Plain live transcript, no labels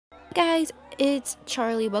Guys, it's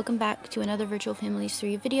Charlie. Welcome back to another Virtual Families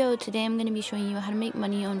 3 video. Today I'm going to be showing you how to make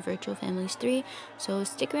money on Virtual Families 3, so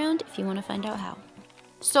stick around if you want to find out how.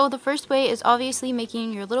 So the first way is obviously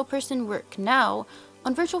making your little person work. Now,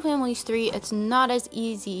 on Virtual Families 3, it's not as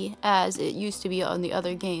easy as it used to be on the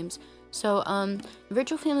other games. So,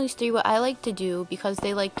 Virtual Families 3, what I like to do, because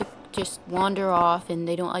they like to just wander off and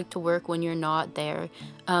they don't like to work when you're not there,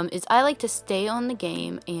 is I like to stay on the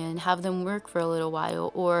game and have them work for a little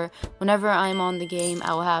while, or whenever I'm on the game,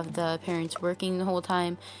 I'll have the parents working the whole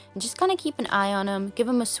time, and just kind of keep an eye on them, give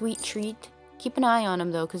them a sweet treat. Keep an eye on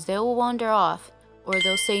them though, because they will wander off, or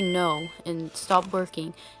they'll say no and stop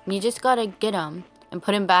working, and you just gotta get them and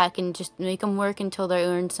put them back and just make them work until they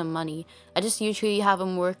earn some money. I just usually have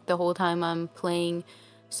them work the whole time I'm playing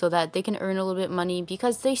so that they can earn a little bit money,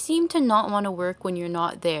 because they seem to not want to work when you're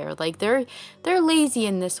not there. Like they're lazy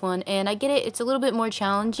in this one, and I get it, it's a little bit more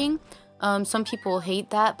challenging. Some people hate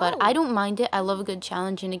that, but I don't mind it. I love a good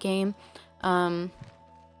challenge in a game.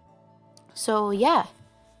 So yeah,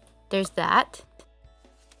 there's that.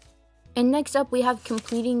 And next up we have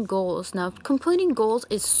completing goals. Now completing goals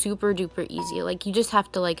is super duper easy. Like you just have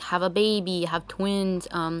to like have a baby, have twins,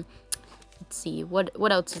 let's see,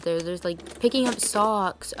 what else is there? There's like picking up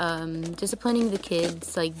socks, disciplining the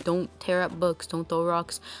kids, like don't tear up books, don't throw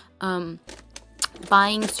rocks,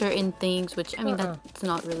 buying certain things, which I mean that's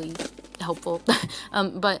not really helpful.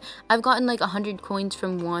 But I've gotten like 100 coins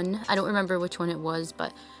from one. I don't remember which one it was,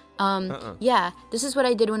 but yeah, this is what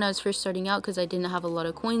I did when I was first starting out, because I didn't have a lot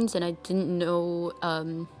of coins and I didn't know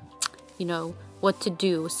you know, what to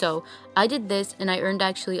do. So I did this and I earned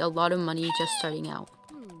actually a lot of money just starting out.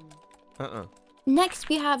 Next,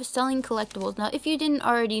 we have selling collectibles. Now, if you didn't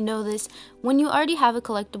already know this, when you already have a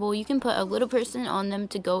collectible, you can put a little person on them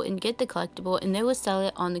to go and get the collectible, and they will sell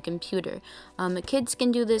it on the computer. Kids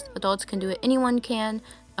can do this, adults can do it, anyone can.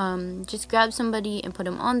 Just grab somebody and put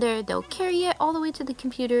them on there. They'll carry it all the way to the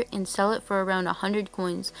computer and sell it for around 100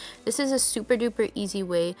 coins. This is a super duper easy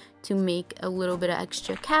way to make a little bit of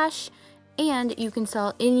extra cash. And you can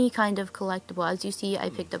sell any kind of collectible. As you see, I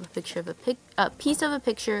picked up a picture of a piece of a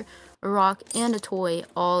picture, a rock, and a toy,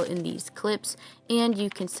 all in these clips, and you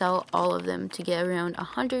can sell all of them to get around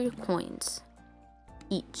 100 coins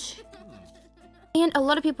each. And a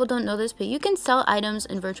lot of people don't know this, but you can sell items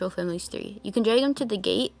in Virtual Families 3. You can drag them to the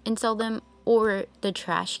gate and sell them, or the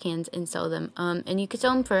trash cans and sell them. And you can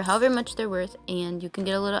sell them for however much they're worth, and you can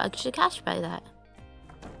get a little extra cash by that.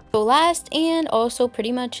 So last, and also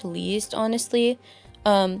pretty much least, honestly,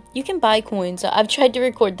 you can buy coins. I've tried to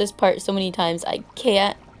record this part so many times, I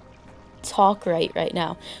can't talk right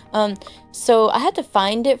now. So I had to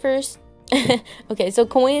find it first. Okay, so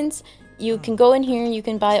coins, you can go in here, you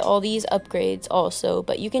can buy all these upgrades also,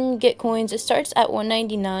 but you can get coins. It starts at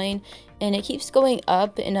 199 and it keeps going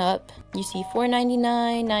up and up. You see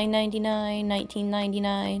 $4.99,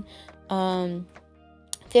 $9.99, $19.99,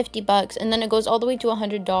 50 bucks, and then it goes all the way to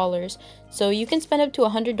 $100. So you can spend up to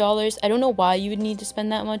 $100. I don't know why you would need to spend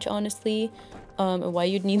that much, honestly, or why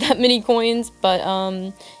you'd need that many coins, but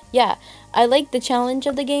yeah, I like the challenge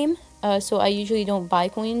of the game, so I usually don't buy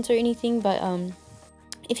coins or anything, but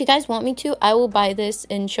if you guys want me to, I will buy this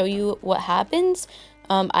and show you what happens.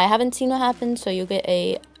 I haven't seen what happens, so you'll get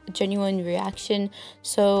a genuine reaction.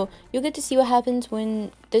 So you'll get to see what happens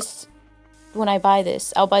when I buy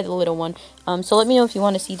this. I'll buy the little one. So let me know if you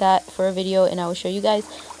want to see that for a video, and I will show you guys.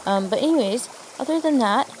 But anyways, other than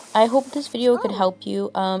that, I hope this video could help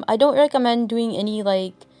you. I don't recommend doing any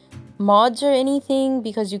like mods or anything,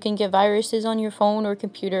 because you can get viruses on your phone or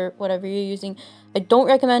computer, whatever you're using. I don't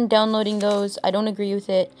recommend downloading those. I don't agree with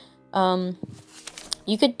it.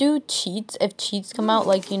 You could do cheats if cheats come out,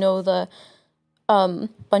 like, you know, the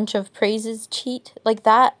bunch of praises cheat like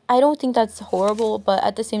that. I don't think that's horrible, but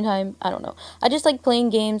at the same time, I don't know, I just like playing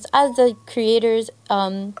games as the creators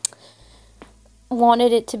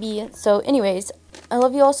wanted it to be. So anyways, I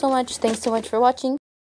love you all so much. Thanks so much for watching.